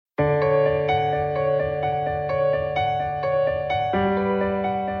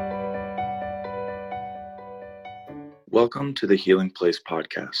Welcome to the Healing Place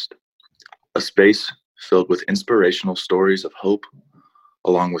podcast, a space filled with inspirational stories of hope,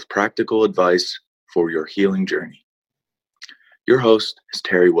 along with practical advice for your healing journey. Your host is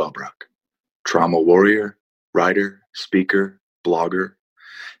Terry Wellbrock, trauma warrior, writer, speaker, blogger,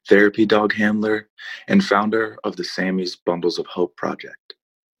 therapy dog handler, and founder of the Sammy's Bundles of Hope project.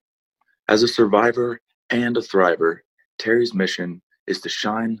 As a survivor and a thriver, Terry's mission is to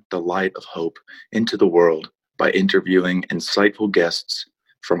shine the light of hope into the world by interviewing insightful guests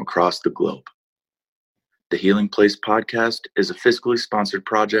from across the globe. The Healing Place podcast is a fiscally sponsored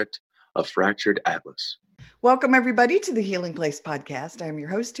project of Fractured Atlas. Welcome, everybody, to the Healing Place podcast. I'm your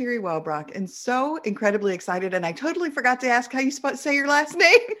host, Terry Wellbrock, and so incredibly excited. And I totally forgot to ask how you say your last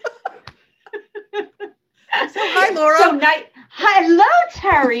name. So, hi, Laura. So nice. Hello,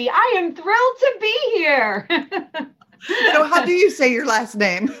 Terry. I am thrilled to be here. So how do you say your last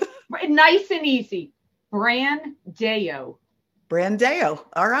name? Nice and easy. Brandao. Brandao.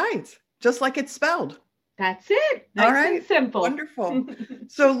 All right. Just like it's spelled. That's it. Nice All right. and simple. Wonderful.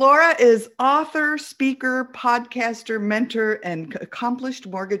 So Laura is author, speaker, podcaster, mentor, and accomplished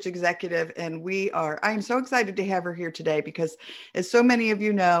mortgage executive. And I am so excited to have her here today because, as so many of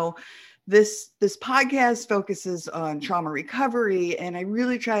you know, this podcast focuses on trauma recovery. And I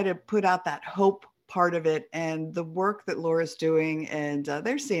really try to put out that hope part of it and the work that Laura's doing. And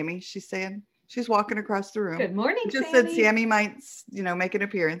there's Sammy. She's walking across the room. Good morning, Just Sammy. said Sammy might, make an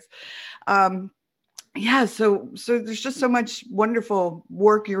appearance. So there's just so much wonderful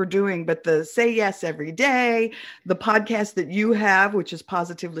work you're doing, but the Say Yes Every Day, the podcast that you have, which is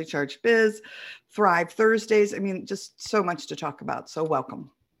Positively Charged Biz, Thrive Thursdays. I mean, just so much to talk about. So welcome.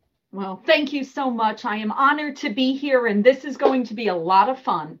 Well, thank you so much. I am honored to be here, and this is going to be a lot of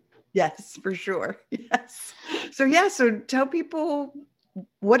fun. Yes, for sure. Yes. So tell people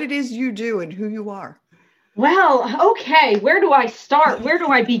what it is you do and who you are. Well, okay, where do I start? Where do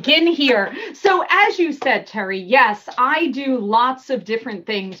I begin here? So as you said, Terry, yes, I do lots of different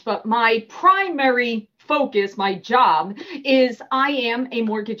things, but my primary focus, my job, is I am a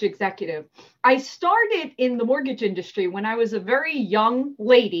mortgage executive. I started in the mortgage industry when I was a very young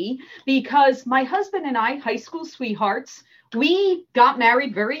lady because my husband and I, high school sweethearts, we got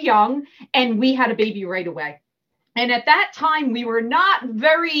married very young and we had a baby right away. And at that time, we were not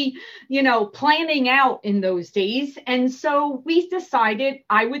very, planning out in those days. And so we decided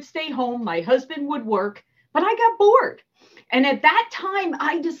I would stay home, my husband would work, but I got bored. And at that time,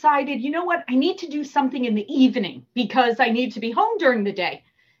 I decided, you know what, I need to do something in the evening because I need to be home during the day.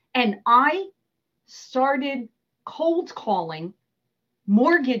 And I started cold calling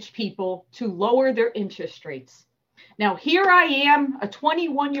mortgage people to lower their interest rates. Now, here I am, a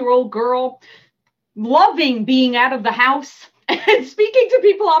 21-year-old girl, loving being out of the house and speaking to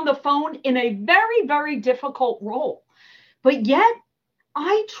people on the phone in a very, very difficult role. But yet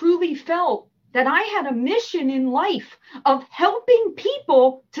I truly felt that I had a mission in life of helping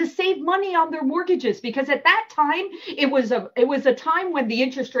people to save money on their mortgages, because at that time it was a time when the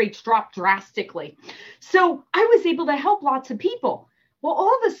interest rates dropped drastically. So I was able to help lots of people. Well,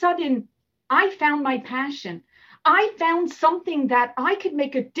 all of a sudden I found my passion. I found something that I could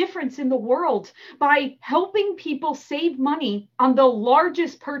make a difference in the world by helping people save money on the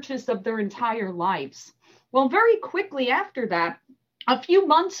largest purchase of their entire lives. Well, very quickly after that, a few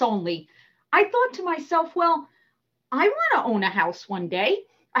months only, I thought to myself, well, I want to own a house one day.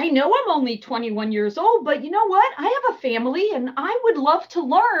 I know I'm only 21 years old, but you know what? I have a family and I would love to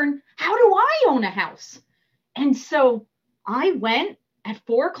learn, how do I own a house? And so I went at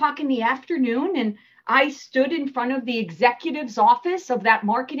 4:00 in the afternoon and I stood in front of the executive's office of that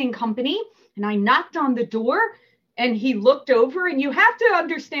marketing company and I knocked on the door and he looked over, and you have to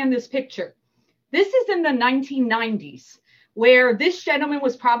understand this picture. This is in the 1990s where this gentleman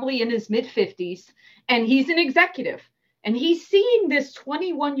was probably in his mid-50s and he's an executive and he's seeing this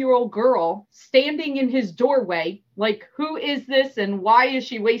 21-year-old girl standing in his doorway like, who is this and why is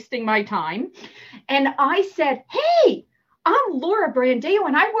she wasting my time? And I said, hey, I'm Laura Brandao,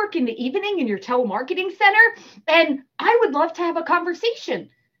 and I work in the evening in your telemarketing center, and I would love to have a conversation.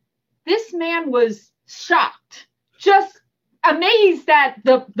 This man was shocked, just amazed at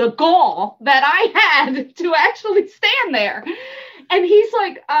the gall that I had to actually stand there. And he's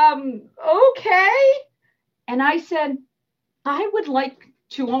like, okay. And I said, I would like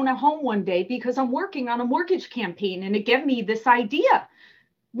to own a home one day because I'm working on a mortgage campaign, and it gave me this idea.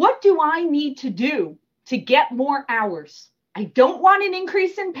 What do I need to do to get more hours? I don't want an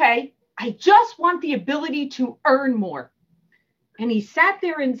increase in pay. I just want the ability to earn more. And he sat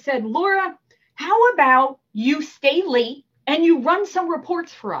there and said, Laura, how about you stay late and you run some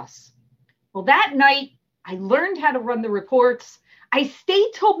reports for us? Well, that night I learned how to run the reports. I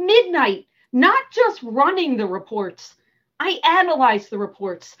stayed till midnight, not just running the reports. I analyzed the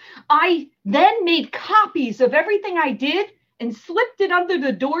reports. I then made copies of everything I did and slipped it under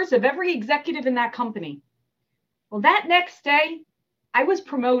the doors of every executive in that company. Well, that next day, I was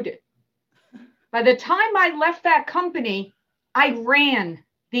promoted. By the time I left that company, I ran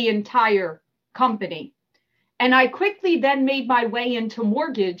the entire company. And I quickly then made my way into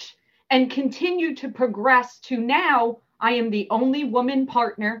mortgage and continued to progress to now I am the only woman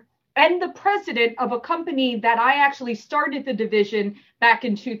partner and the president of a company that I actually started the division back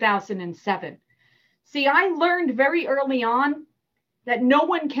in 2007. See, I learned very early on that no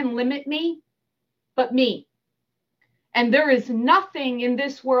one can limit me but me. And there is nothing in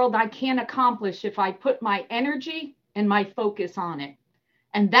this world I can't accomplish if I put my energy and my focus on it.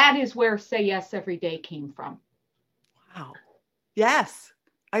 And that is where Say Yes Every Day came from. Wow. Yes.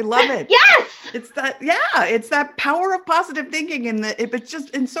 I love it. Yes. It's that power of positive thinking but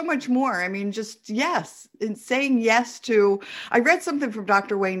just and so much more. I mean, just yes. And saying yes to, I read something from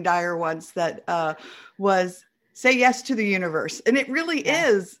Dr. Wayne Dyer once that was say yes to the universe. And it really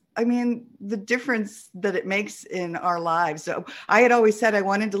is. I mean, the difference that it makes in our lives. So I had always said I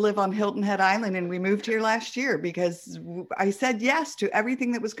wanted to live on Hilton Head Island, and we moved here last year because I said yes to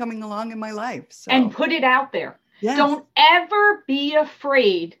everything that was coming along in my life. So. And put it out there. Yes. Don't ever be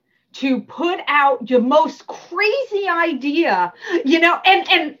afraid to put out your most crazy idea,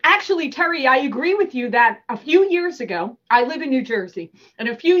 and actually, Terry, I agree with you that a few years ago, I live in New Jersey, and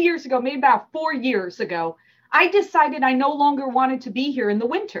a few years ago, maybe about 4 years ago, I decided I no longer wanted to be here in the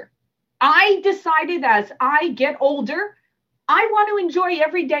winter. I decided as I get older, I want to enjoy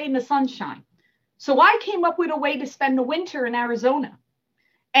every day in the sunshine. So I came up with a way to spend the winter in Arizona.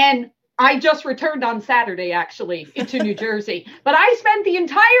 And I just returned on Saturday, actually, into New Jersey. But I spent the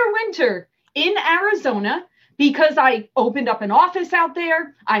entire winter in Arizona because I opened up an office out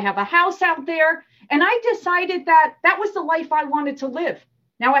there. I have a house out there. And I decided that that was the life I wanted to live.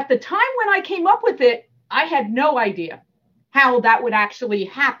 Now, at the time when I came up with it, I had no idea how that would actually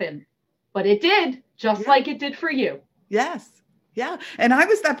happen. But it did, just like it did for you. Yes. Yeah. And I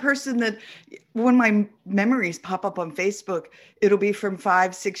was that person that when my memories pop up on Facebook, it'll be from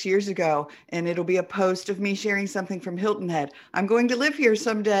 5-6 years ago, and it'll be a post of me sharing something from Hilton Head. I'm going to live here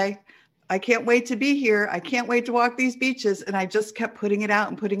someday. I can't wait to be here. I can't wait to walk these beaches. And I just kept putting it out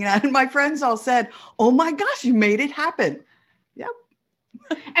and putting it out. And my friends all said, oh my gosh, you made it happen. Yep.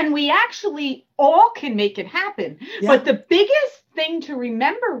 And we actually all can make it happen. Yeah. But the biggest thing to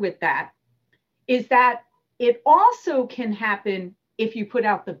remember with that is that it also can happen if you put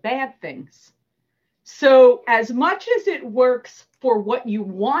out the bad things. So as much as it works for what you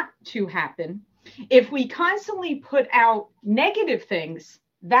want to happen, if we constantly put out negative things,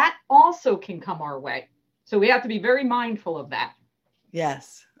 that also can come our way. So we have to be very mindful of that.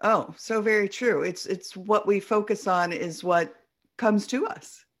 Yes. Oh, so very true. It's what we focus on is what comes to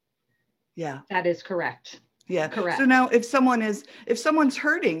us. Yeah. That is correct. Yeah. Correct. So now if someone's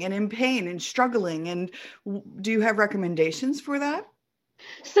hurting and in pain and struggling, and do you have recommendations for that?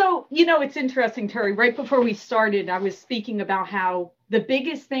 So, it's interesting, Terry, right before we started, I was speaking about how the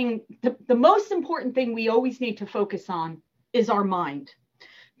biggest thing, the most important thing we always need to focus on is our mind,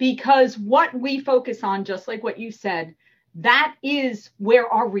 because what we focus on, just like what you said, that is where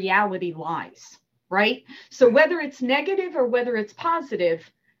our reality lies, right? So whether it's negative or whether it's positive,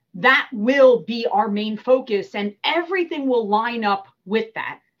 that will be our main focus, and everything will line up with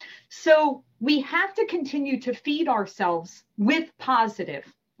that. So we have to continue to feed ourselves with positive,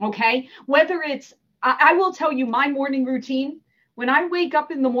 okay? Whether it's, I will tell you my morning routine. When I wake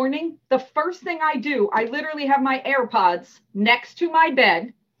up in the morning, the first thing I do, I literally have my AirPods next to my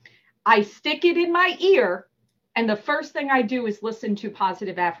bed. I stick it in my ear, and the first thing I do is listen to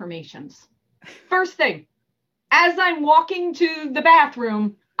positive affirmations. First thing, as I'm walking to the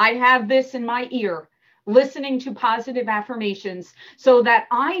bathroom, I have this in my ear, listening to positive affirmations, so that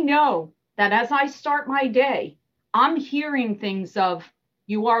I know that as I start my day, I'm hearing things of,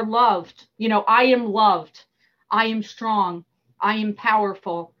 you are loved. I am loved. I am strong. I am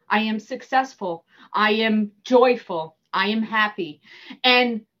powerful. I am successful. I am joyful. I am happy.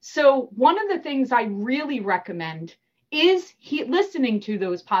 And so one of the things I really recommend is listening to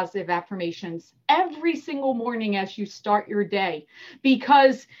those positive affirmations every single morning as you start your day.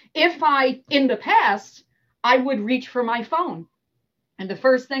 Because in the past, I would reach for my phone. And the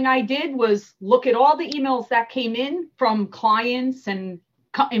first thing I did was look at all the emails that came in from clients and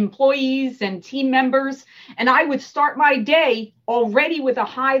employees and team members. And I would start my day already with a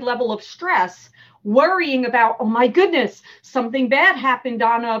high level of stress, worrying about, oh my goodness, something bad happened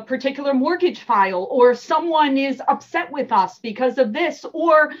on a particular mortgage file, or someone is upset with us because of this,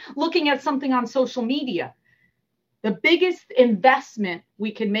 or looking at something on social media. The biggest investment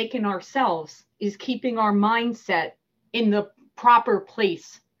we can make in ourselves is keeping our mindset in the proper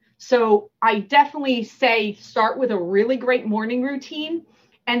place. So I definitely say start with a really great morning routine.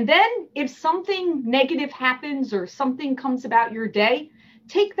 And then if something negative happens or something comes about your day,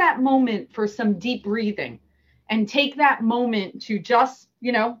 take that moment for some deep breathing and take that moment to just,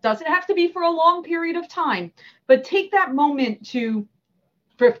 doesn't have to be for a long period of time, but take that moment to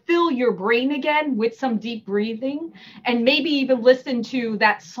fulfill your brain again with some deep breathing, and maybe even listen to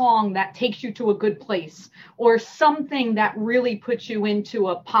that song that takes you to a good place, or something that really puts you into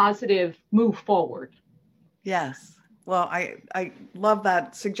a positive move forward. Yes. Well, I love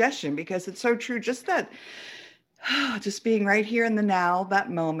that suggestion because it's so true. Just that, just being right here in the now,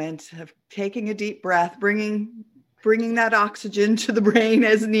 that moment of taking a deep breath, bringing that oxygen to the brain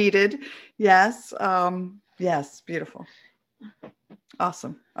as needed. Yes. Yes. Beautiful.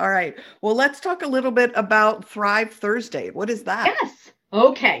 Awesome. All right. Well, let's talk a little bit about Thrive Thursday. What is that? Yes.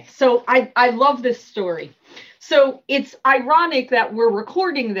 Okay. So I love this story. So it's ironic that we're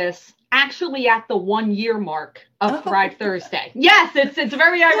recording this actually at the 1 year mark of Thrive Thursday. Yes, it's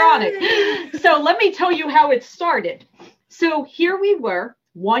very ironic. So let me tell you how it started. So here we were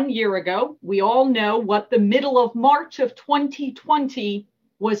 1 year ago. We all know what the middle of March of 2020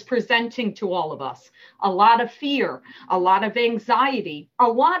 was presenting to all of us. A lot of fear, a lot of anxiety, a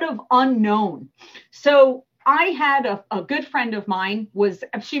lot of unknown. So I had a good friend of mine,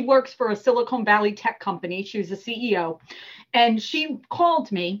 she works for a Silicon Valley tech company. She was a CEO. And she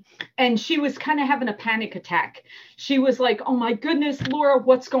called me and she was kind of having a panic attack. She was like, oh my goodness, Laura,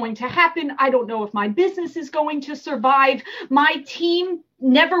 what's going to happen? I don't know if my business is going to survive. My team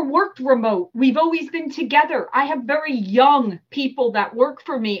never worked remote. We've always been together. I have very young people that work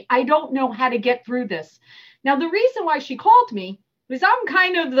for me. I don't know how to get through this. Now, the reason why she called me was I'm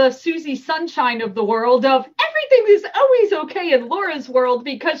kind of the Susie Sunshine of the world of everything is always okay in Laura's world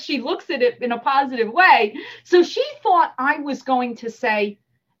because she looks at it in a positive way. So she thought I was going to say,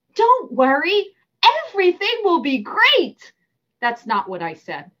 don't worry, everything will be great. That's not what I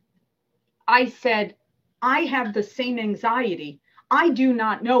said. I said, I have the same anxiety. I do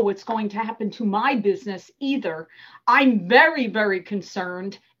not know what's going to happen to my business either. I'm very, very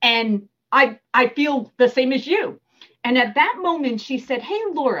concerned, and I feel the same as you. And at that moment, she said, hey,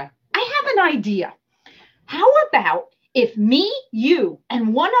 Laura, I have an idea. How about if me, you,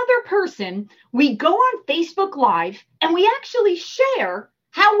 and one other person, we go on Facebook Live and we actually share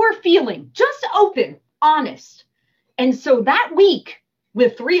how we're feeling, just open, honest. And so that week,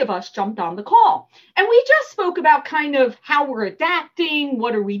 the three of us jumped on the call. And we just spoke about kind of how we're adapting,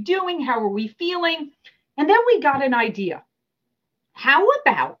 what are we doing, how are we feeling? And then we got an idea. How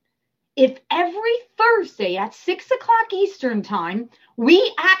about if every Thursday at 6 o'clock Eastern time,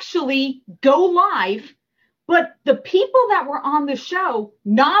 we actually go live, but the people that were on the show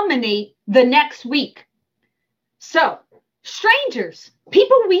nominate the next week. So strangers,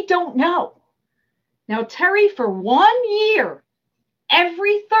 people we don't know. Now, Terry, for 1 year,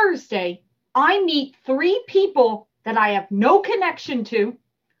 every Thursday, I meet 3 people that I have no connection to.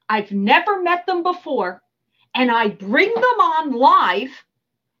 I've never met them before, and I bring them on live.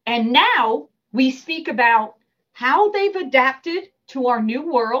 And now we speak about how they've adapted to our new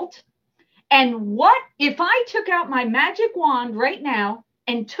world. And what if I took out my magic wand right now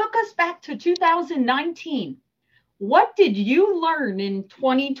and took us back to 2019? What did you learn in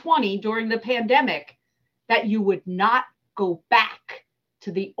 2020 during the pandemic that you would not go back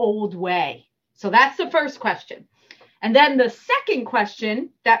to the old way? So that's the first question. And then the second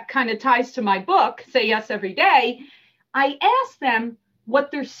question that kind of ties to my book, Say Yes Every Day, I asked them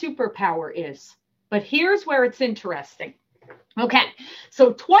what their superpower is. But here's where it's interesting. Okay,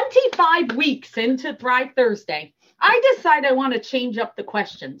 so 25 weeks into Thrive Thursday, I decide I want to change up the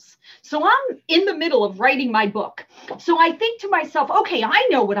questions. So I'm in the middle of writing my book. So I think to myself, okay, I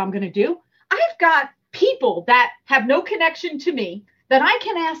know what I'm going to do. I've got people that have no connection to me that I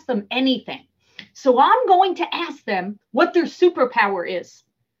can ask them anything. So I'm going to ask them what their superpower is.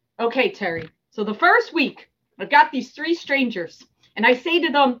 Okay, Terry. So the first week, I've got these 3 strangers. And I say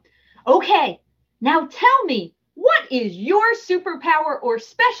to them, okay, now tell me, what is your superpower or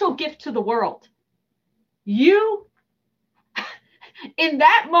special gift to the world? In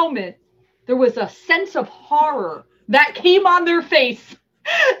that moment, there was a sense of horror that came on their face.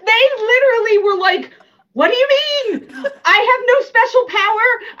 They literally were like, What do you mean? I have no special power.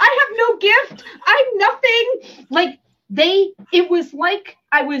 I have no gift. I'm nothing. Like it was like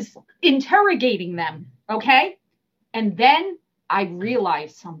I was interrogating them. Okay. And then I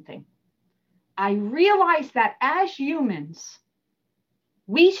realized something. I realized that as humans,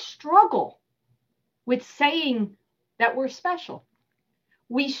 we struggle with saying that we're special.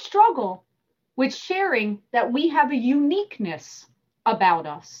 We struggle with sharing that we have a uniqueness about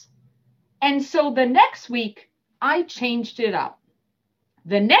us. And so the next week, I changed it up.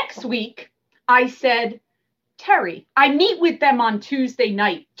 The next week, I said, Terry, I meet with them on Tuesday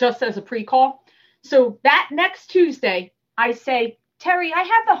night, just as a pre-call. So that next Tuesday, I say, Terry, I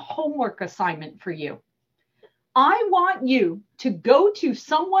have a homework assignment for you. I want you to go to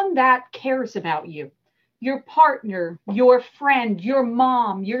someone that cares about you, your partner, your friend, your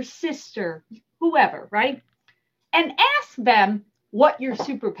mom, your sister, whoever, right? And ask them what your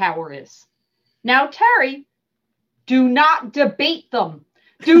superpower is. Now, Terry, do not debate them.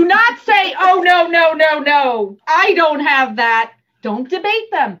 Do not say, oh, no, I don't have that. Don't debate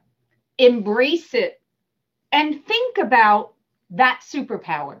them. Embrace it and think about that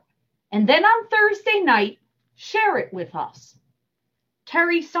superpower. And then on Thursday night, share it with us.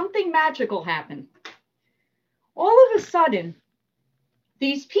 Terry, something magical happened. All of a sudden,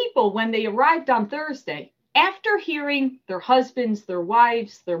 these people, when they arrived on Thursday, after hearing their husbands, their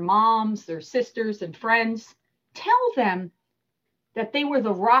wives, their moms, their sisters and friends tell them that they were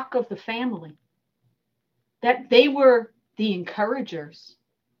the rock of the family, that they were the encouragers,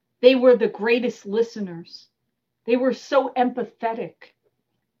 they were the greatest listeners, they were so empathetic,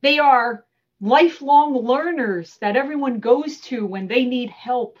 they are lifelong learners that everyone goes to when they need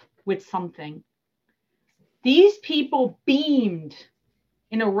help with something. These people beamed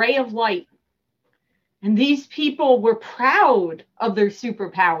in a ray of light. And these people were proud of their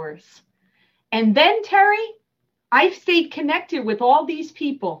superpowers. And then, Terry, I've stayed connected with all these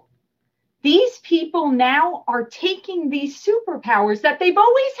people. These people now are taking these superpowers that they've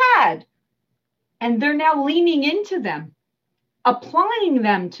always had, and they're now leaning into them, applying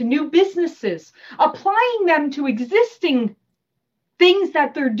them to new businesses, applying them to existing things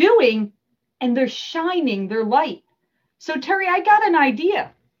that they're doing, and they're shining their light. So, Terry, I got an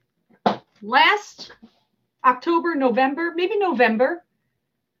idea. Last October, November, maybe November,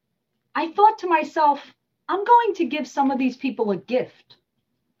 I thought to myself, I'm going to give some of these people a gift.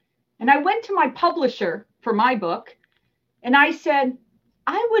 And I went to my publisher for my book, and I said,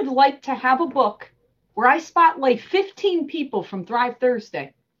 I would like to have a book where I spotlight 15 people from Thrive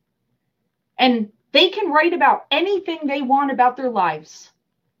Thursday. And they can write about anything they want about their lives.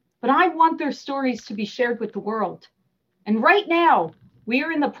 But I want their stories to be shared with the world. And right now, we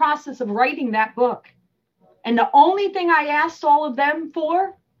are in the process of writing that book. And the only thing I asked all of them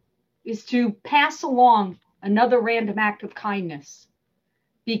for is to pass along another random act of kindness.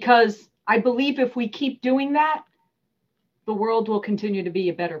 Because I believe if we keep doing that, the world will continue to be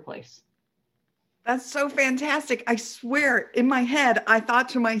a better place. That's so fantastic. I swear, in my head, I thought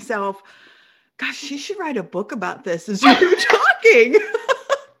to myself, gosh, she should write a book about this as you were talking.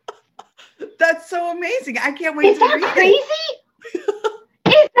 That's so amazing. I can't wait to read it. Is that crazy?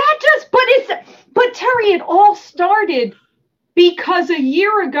 Is that just, but Terry, it all started because a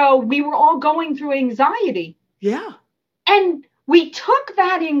year ago, we were all going through anxiety. Yeah. And we took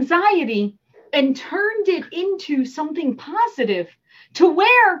that anxiety and turned it into something positive to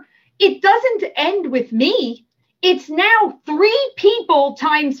where it doesn't end with me. It's now 3 people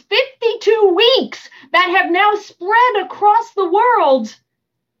times 52 weeks that have now spread across the world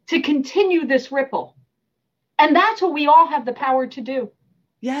to continue this ripple. And that's what we all have the power to do.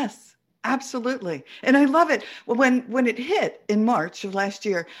 Yes, absolutely. And I love it. When it hit in March of last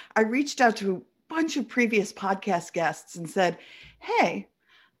year, I reached out to a bunch of previous podcast guests and said, hey,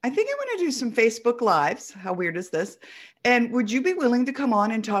 I think I want to do some Facebook Lives. How weird is this? And would you be willing to come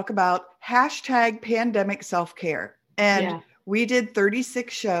on and talk about #pandemic self-care? And we did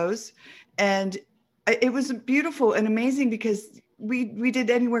 36 shows, and it was beautiful and amazing because we did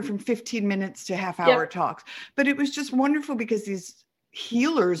anywhere from 15 minutes to half-hour talks. But it was just wonderful because these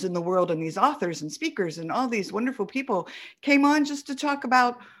healers in the world and these authors and speakers and all these wonderful people came on just to talk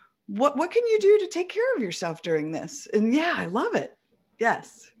about what can you do to take care of yourself during this? And yeah, I love it.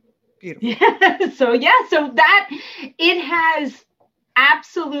 Yes. Beautiful. Yeah. So that it has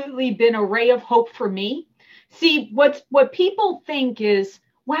absolutely been a ray of hope for me. See, what people think is,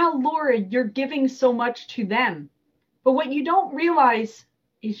 wow, Laura, you're giving so much to them. But what you don't realize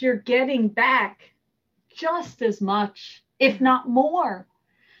is you're getting back just as much, if not more.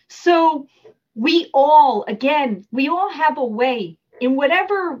 So we all have a way in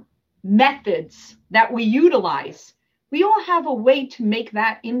whatever methods that we utilize, we all have a way to make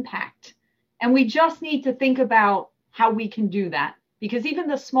that impact. And we just need to think about how we can do that, because even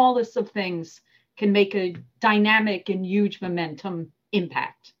the smallest of things can make a dynamic and huge momentum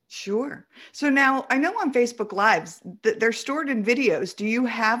impact. Sure. So now I know on Facebook Lives that they're stored in videos. Do you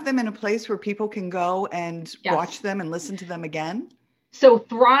have them in a place where people can go and watch them and listen to them again? So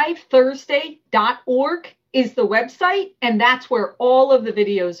thrivethursday.org is the website, and that's where all of the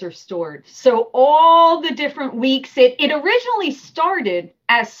videos are stored. So all the different weeks, it originally started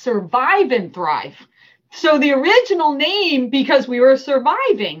as Survive and Thrive. So the original name, because we were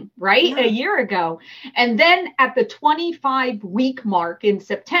surviving, right, a year ago. And then at the 25-week mark in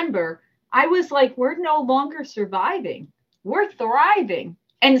September, I was like, we're no longer surviving. We're thriving.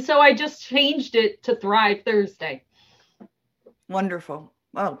 And so I just changed it to Thrive Thursday. Wonderful.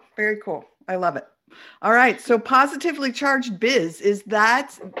 Oh, very cool. I love it. All right. So positively charged biz, is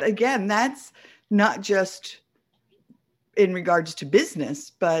that, again, that's not just in regards to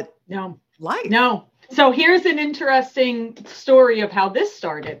business, but life. No. So here's an interesting story of how this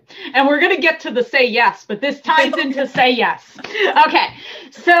started. And we're going to get to the say yes, but this ties into say yes. Okay.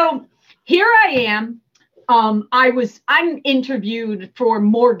 So here I am. I'm interviewed for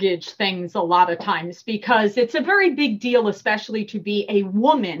mortgage things a lot of times because it's a very big deal, especially to be a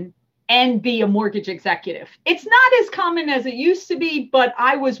woman and be a mortgage executive. It's not as common as it used to be, but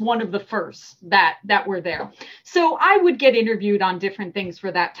I was one of the first that were there. So I would get interviewed on different things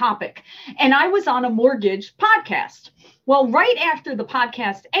for that topic. And I was on a mortgage podcast. Well, right after the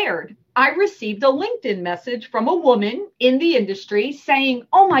podcast aired, I received a LinkedIn message from a woman in the industry saying,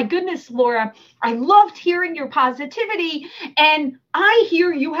 "Oh my goodness, Laura, I loved hearing your positivity. And I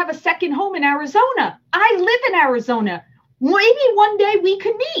hear you have a second home in Arizona. I live in Arizona. Maybe one day we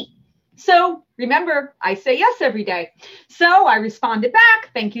could meet." So remember, I say yes every day. So I responded back,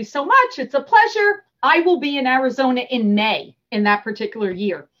 "Thank you so much. It's a pleasure. I will be in Arizona in May in that particular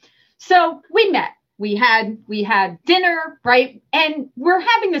year." So we met. We had dinner, right? And we're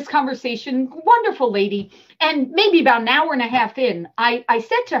having this conversation, wonderful lady. And maybe about an hour and a half in, I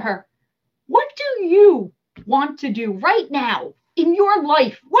said to her, "What do you want to do right now in your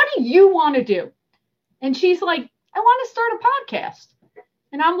life? What do you want to do?" And she's like, "I want to start a podcast."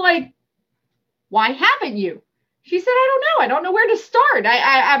 And I'm like, "Why haven't you?" She said, "I don't know. I don't know where to start.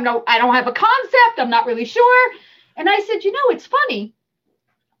 I don't have a concept. I'm not really sure." And I said, "It's funny.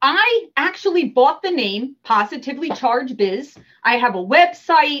 I actually bought the name Positively Charged Biz. I have a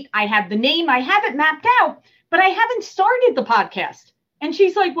website. I have the name. I have it mapped out, but I haven't started the podcast." And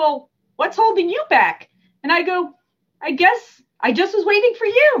she's like, "Well, what's holding you back?" And I go, "I guess I just was waiting for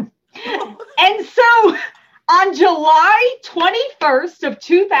you." And so on July 21st of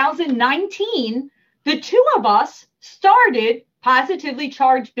 2019, the two of us started Positively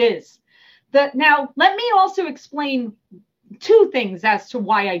Charged Biz. Now, let me also explain two things as to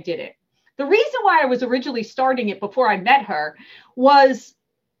why I did it. The reason why I was originally starting it before I met her was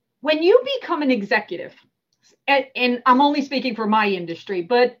when you become an executive, and I'm only speaking for my industry,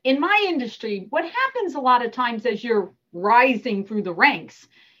 but in my industry, what happens a lot of times as you're rising through the ranks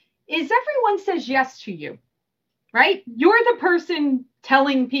is everyone says yes to you, right? You're the person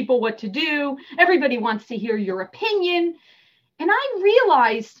telling people what to do. Everybody wants to hear your opinion. And I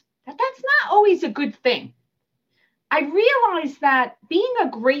realized that that's not always a good thing. I realized that being a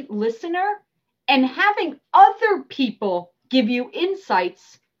great listener and having other people give you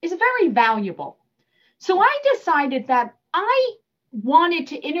insights is very valuable. So I decided that I wanted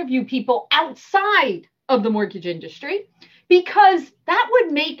to interview people outside of the mortgage industry because that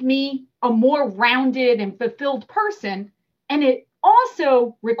would make me a more rounded and fulfilled person. And it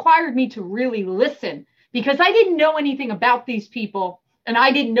also required me to really listen because I didn't know anything about these people and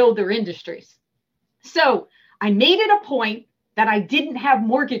I didn't know their industries. So I made it a point that I didn't have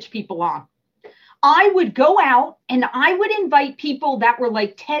mortgage people on. I would go out and I would invite people that were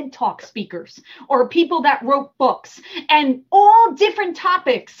like TED Talk speakers or people that wrote books and all different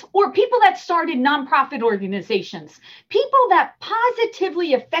topics, or people that started nonprofit organizations, people that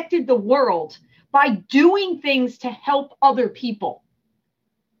positively affected the world by doing things to help other people.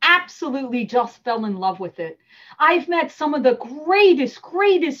 Absolutely just fell in love with it. I've met some of the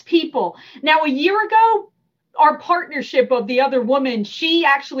greatest people. Now, a year ago, our partnership of the other woman, she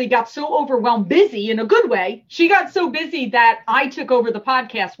actually got so overwhelmed, busy in a good way. She got so busy that I took over the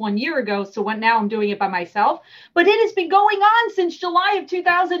podcast 1 year ago. So now I'm doing it by myself. But it has been going on since July of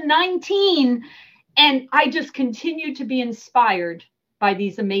 2019. And I just continue to be inspired by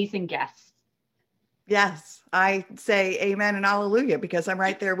these amazing guests. Yes, I say amen and hallelujah because I'm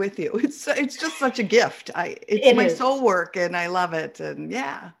right there with you. It's just such a gift. It's my soul work and I love it. And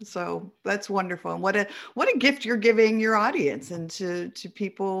yeah, so that's wonderful. And what a gift you're giving your audience and to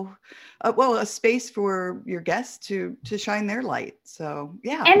people. Well, a space for your guests to shine their light. So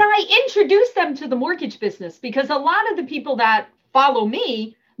yeah. And I introduce them to the mortgage business because a lot of the people that follow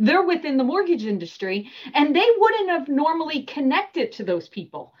me, they're within the mortgage industry and they wouldn't have normally connected to those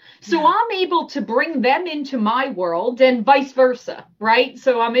people. So I'm able to bring them into my world and vice versa, right?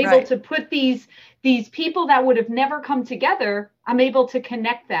 So I'm able to put these people that would have never come together, I'm able to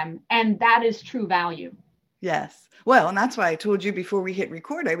connect them. And that is true value. Yes. Well, and that's why I told you before we hit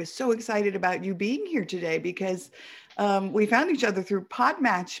record, I was so excited about you being here today because we found each other through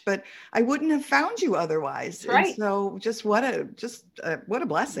Podmatch, but I wouldn't have found you otherwise. Right. And so just what a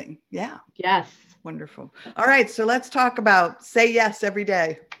blessing. Yeah. Yes. Wonderful. All right. So let's talk about say yes every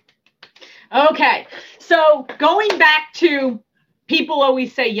day. Okay. So going back to people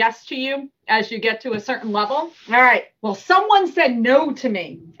always say yes to you as you get to a certain level. All right. Well, someone said no to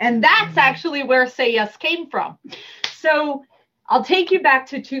me. And that's actually where say yes came from. So I'll take you back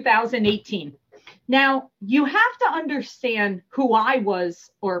to 2018. Now, you have to understand who I was,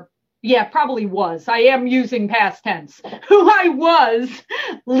 probably was. I am using past tense. Who I was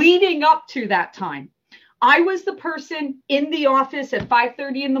leading up to that time. I was the person in the office at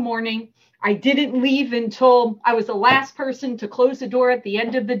 5:30 in the morning. I didn't leave until I was the last person to close the door at the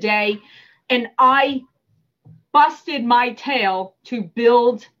end of the day. And I busted my tail to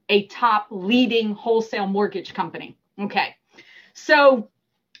build a top leading wholesale mortgage company. Okay. So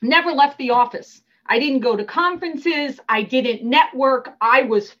never left the office. I didn't go to conferences. I didn't network. I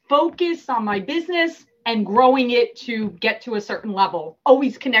was focused on my business and growing it to get to a certain level,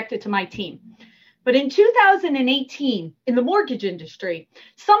 always connected to my team. But in 2018, in the mortgage industry,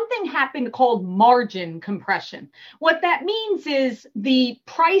 something happened called margin compression. What that means is the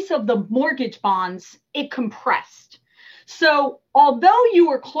price of the mortgage bonds, it compressed. So although you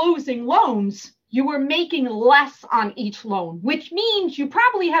were closing loans, you were making less on each loan, which means you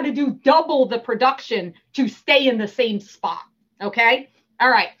probably had to do double the production to stay in the same spot. Okay. All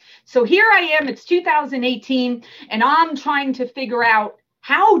right. So here I am. It's 2018 and I'm trying to figure out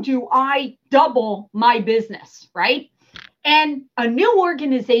how do I double my business, right? And a new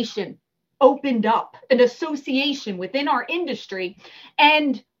organization opened up, an association within our industry.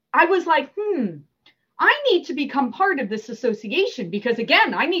 And I was like, I need to become part of this association because,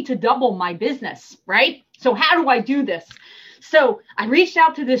 again, I need to double my business, right? So how do I do this? So I reached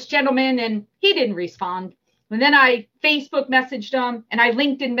out to this gentleman and he didn't respond. And then I Facebook messaged him and I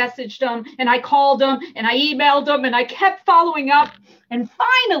LinkedIn messaged him and I called him and I emailed him and I kept following up. And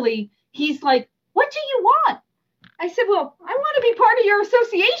finally, he's like, what do you want? I said, well, I want to be part of your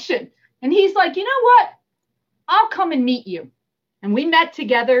association. And he's like, you know what? I'll come and meet you. And we met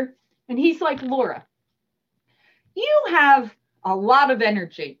together. And he's like, Laura, you have a lot of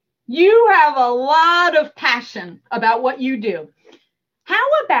energy. You have a lot of passion about what you do. How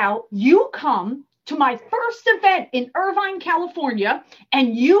about you come to my first event in Irvine, California,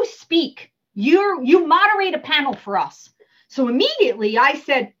 and you speak. You moderate a panel for us. So immediately I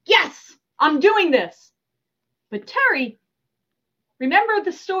said, yes, I'm doing this. But Terry, remember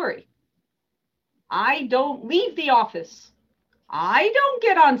the story. I don't leave the office. I don't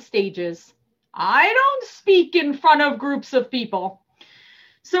get on stages. I don't speak in front of groups of people.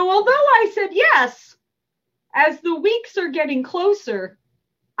 So although I said yes, as the weeks are getting closer,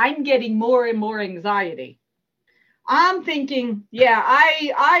 I'm getting more and more anxiety. I'm thinking,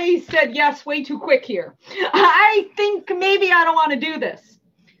 I said yes way too quick here. I think maybe I don't want to do this.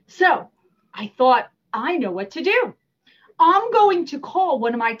 So I thought, I know what to do. I'm going to call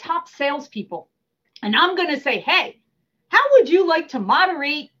one of my top salespeople and I'm going to say, hey, how would you like to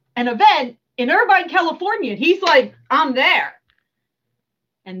moderate an event in Irvine, California? And he's like, I'm there.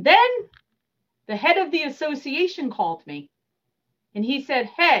 And then the head of the association called me and he said,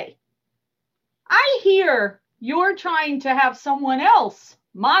 hey, I hear you're trying to have someone else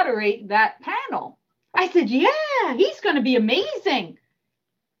moderate that panel. I said, yeah, he's going to be amazing.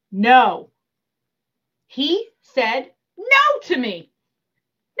 No. He said no to me.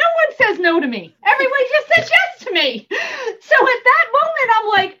 No one says no to me. Everyone just says yes to me. So at that moment, I'm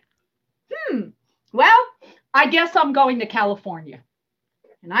like, well, I guess I'm going to California.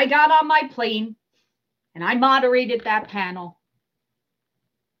 And I got on my plane and I moderated that panel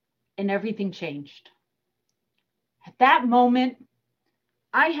and everything changed. At that moment,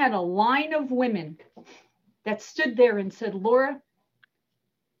 I had a line of women that stood there and said, Laura,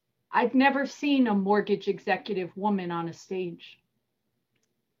 I've never seen a mortgage executive woman on a stage.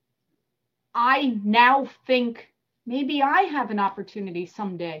 I now think maybe I have an opportunity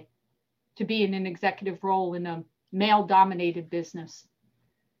someday to be in an executive role in a male-dominated business.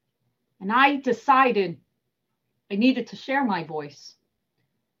 And I decided I needed to share my voice.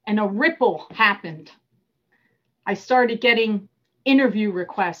 And a ripple happened. I started getting interview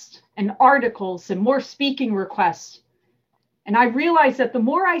requests and articles and more speaking requests. And I realized that the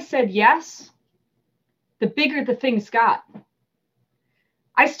more I said yes, the bigger the things got.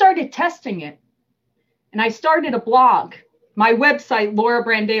 I started testing it. And I started a blog. My website,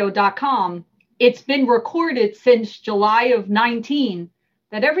 laurabrandao.com, it's been recorded since July of 19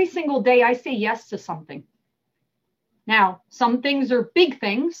 that every single day I say yes to something. Now, some things are big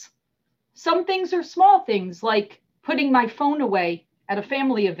things. Some things are small things, like putting my phone away at a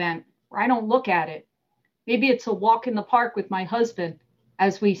family event where I don't look at it. Maybe it's a walk in the park with my husband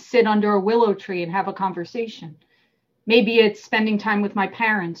as we sit under a willow tree and have a conversation. Maybe it's spending time with my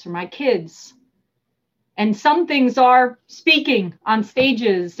parents or my kids. And some things are speaking on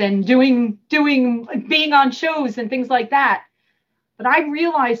stages and being on shows and things like that. But I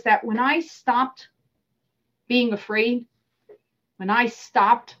realized that when I stopped being afraid, when I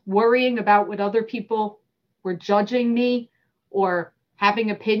stopped worrying about what other people were judging me or having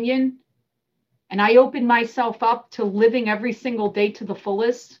opinion, and I opened myself up to living every single day to the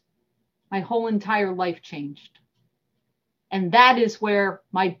fullest, my whole entire life changed. And that is where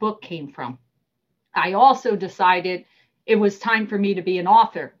my book came from. I also decided it was time for me to be an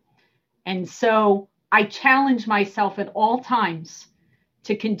author. And so I challenge myself at all times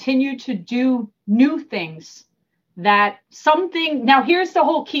to continue to do new things now here's the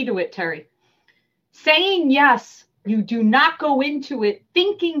whole key to it, Terry. Saying yes, you do not go into it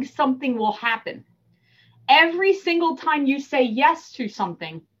thinking something will happen. Every single time you say yes to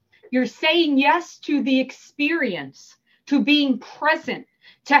something, you're saying yes to the experience, to being present,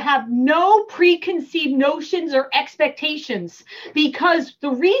 to have no preconceived notions or expectations. Because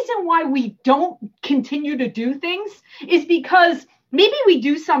the reason why we don't continue to do things is because maybe we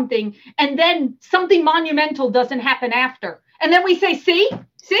do something and then something monumental doesn't happen after. And then we say, see,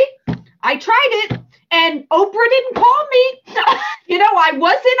 I tried it and Oprah didn't call me. I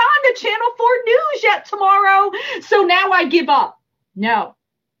wasn't on the Channel 4 News yet tomorrow. So now I give up. No,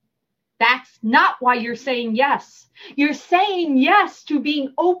 that's not why you're saying yes. You're saying yes to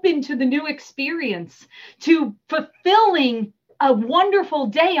being open to the new experience, to fulfilling a wonderful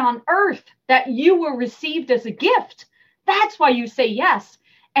day on earth that you were received as a gift. That's why you say yes.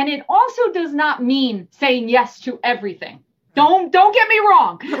 And it also does not mean saying yes to everything. Don't get me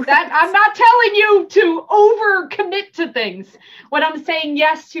wrong. That I'm not telling you to overcommit to things. What I'm saying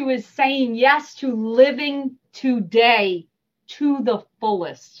yes to is saying yes to living today to the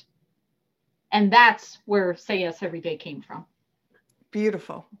fullest. And that's where Say Yes Every Day came from.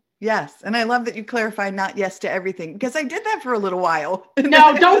 Beautiful. Yes. And I love that you clarified not yes to everything, because I did that for a little while.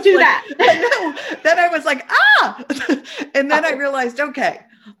 No, don't do that. I know. Then I was like, and then I realized, okay,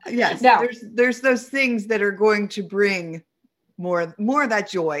 yes, there's those things that are going to bring more of that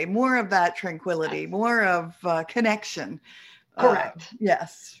joy, more of that tranquility, more of connection. Correct.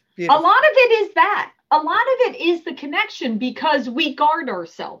 Yes. Beautiful. A lot of it is that. A lot of it is the connection, because we guard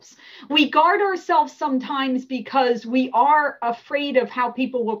ourselves. We guard ourselves sometimes because we are afraid of how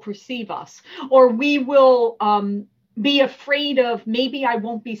people will perceive us, or we will be afraid of maybe I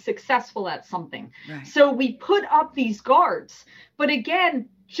won't be successful at something. Right. So we put up these guards. But again,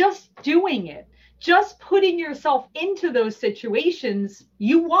 just doing it, just putting yourself into those situations,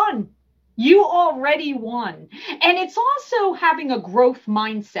 you won. You already won. And it's also having a growth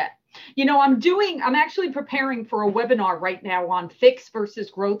mindset. I'm actually preparing for a webinar right now on fix versus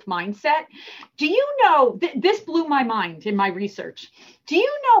growth mindset. Do you know, this blew my mind in my research. Do you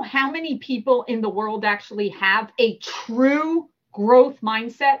know how many people in the world actually have a true growth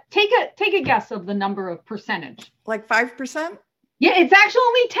mindset? Take a guess of the number of percentage. Like 5%? Yeah, it's actually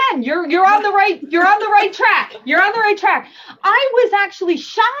only 10. You're on the right track. You're on the right track. I was actually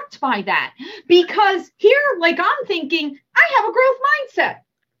shocked by that, because here, I'm thinking, I have a growth mindset.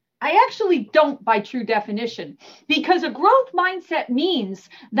 I actually don't, by true definition, because a growth mindset means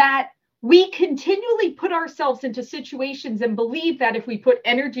that we continually put ourselves into situations and believe that if we put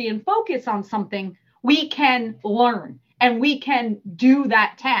energy and focus on something, we can learn and we can do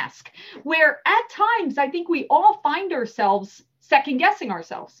that task. Where at times, I think we all find ourselves second guessing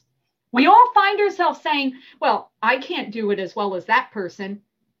ourselves. We all find ourselves saying, well, I can't do it as well as that person.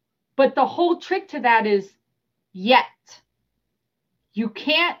 But the whole trick to that is yet. You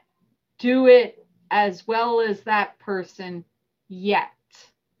can't do it as well as that person yet.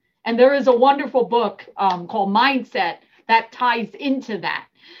 And there is a wonderful book called Mindset that ties into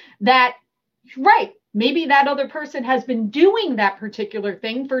that Right. Maybe that other person has been doing that particular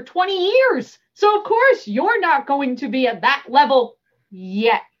thing for 20 years. So of course you're not going to be at that level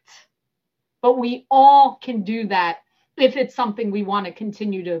yet. But we all can do that if it's something we want to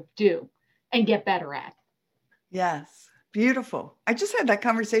continue to do and get better at. Yes. Beautiful. I just had that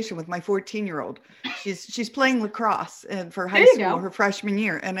conversation with my 14-year-old. She's playing lacrosse and for high school, her freshman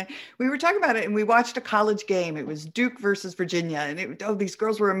year. And we were talking about it and we watched a college game. It was Duke versus Virginia. And these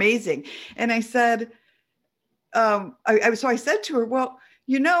girls were amazing. And I said, so I said to her, well,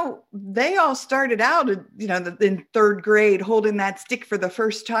 they all started out, in third grade holding that stick for the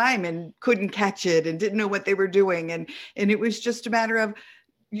first time and couldn't catch it and didn't know what they were doing. And it was just a matter of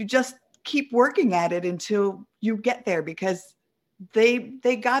you just keep working at it until you get there, because they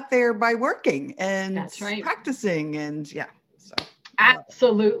got there by working and practicing. And yeah. So.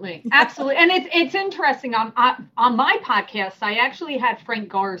 Absolutely. Absolutely. And it's interesting. On my podcast, I actually had Frank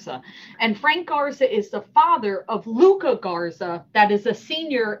Garza, and Frank Garza is the father of Luca Garza, that is a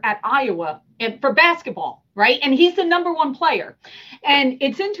senior at Iowa for basketball, right? And he's the number one player. And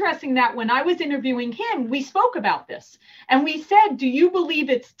it's interesting that when I was interviewing him, we spoke about this and we said, do you believe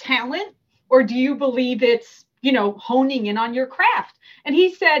it's talent or do you believe it's, honing in on your craft? And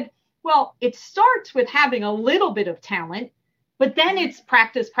he said, well, it starts with having a little bit of talent, but then it's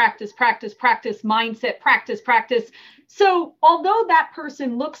practice, mindset, practice. So although that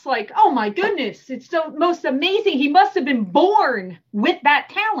person looks like, oh my goodness, it's the most amazing, he must have been born with that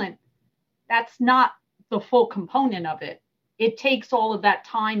talent, that's not the full component of it. It takes all of that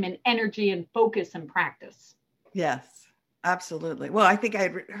time and energy and focus and practice. Yes, absolutely. Well, I think I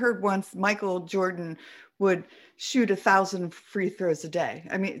heard once Michael Jordan would shoot 1,000 free throws a day.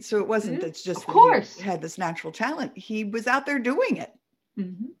 I mean, so it wasn't that's just he had this natural talent. He was out there doing it.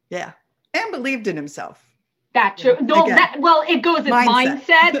 Mm-hmm. Yeah. And believed in himself. That's true. No, it goes in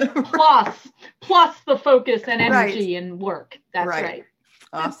mindset plus the focus and energy and work. That's right.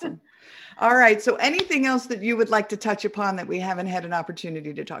 Awesome. All right. So anything else that you would like to touch upon that we haven't had an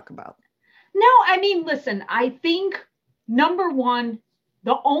opportunity to talk about? No, I mean, listen, I think number one,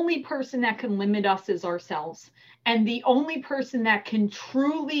 the only person that can limit us is ourselves. And the only person that can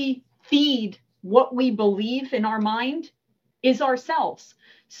truly feed what we believe in our mind is ourselves.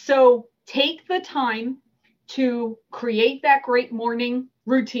 So take the time to create that great morning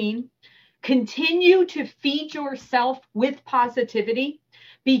routine. Continue to feed yourself with positivity,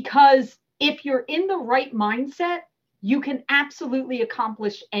 because if you're in the right mindset, you can absolutely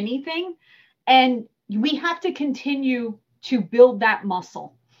accomplish anything. And we have to continue to build that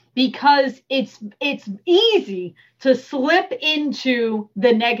muscle, because it's easy to slip into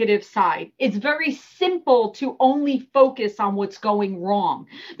the negative side. It's very simple to only focus on what's going wrong,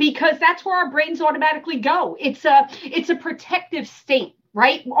 because that's where our brains automatically go. It's a protective state,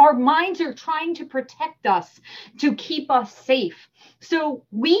 right? Our minds are trying to protect us, to keep us safe. So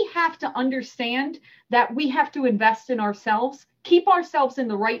we have to understand that we have to invest in ourselves, keep ourselves in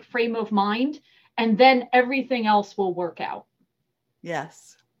the right frame of mind, and then everything else will work out.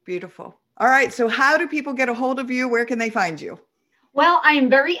 Yes. Beautiful. All right. So how do people get a hold of you? Where can they find you? Well, I am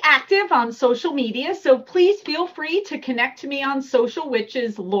very active on social media, so please feel free to connect to me on social, which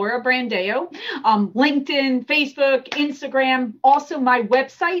is Laura Brandao, LinkedIn, Facebook, Instagram. Also, my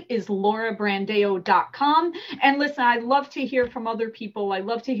website is laurabrandao.com. And listen, I love to hear from other people. I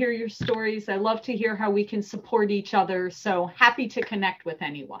love to hear your stories. I love to hear how we can support each other. So happy to connect with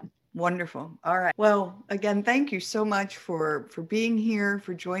anyone. Wonderful. All right. Well, again, thank you so much for being here,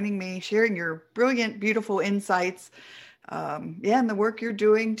 for joining me, sharing your brilliant, beautiful insights. And the work you're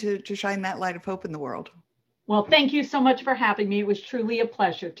doing to shine that light of hope in the world. Well, thank you so much for having me. It was truly a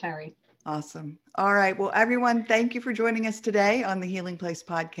pleasure, Terry. Awesome. All right. Well, everyone, thank you for joining us today on the Healing Place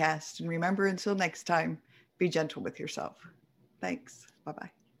podcast. And remember, until next time, be gentle with yourself. Thanks.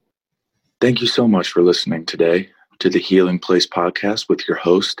 Bye-bye. Thank you so much for listening today to the Healing Place podcast with your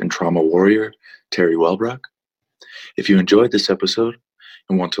host and trauma warrior, Terry Wellbrock. If you enjoyed this episode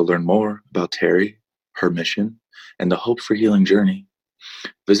and want to learn more about Terry, her mission, and the Hope for Healing journey,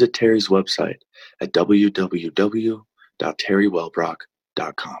 visit Terry's website at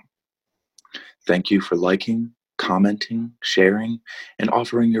www.terrywellbrock.com. Thank you for liking, commenting, sharing, and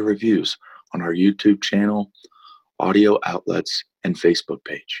offering your reviews on our YouTube channel, audio outlets, and Facebook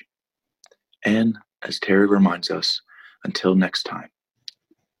page. And as Terry reminds us, until next time,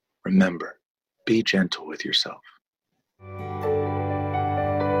 remember, be gentle with yourself.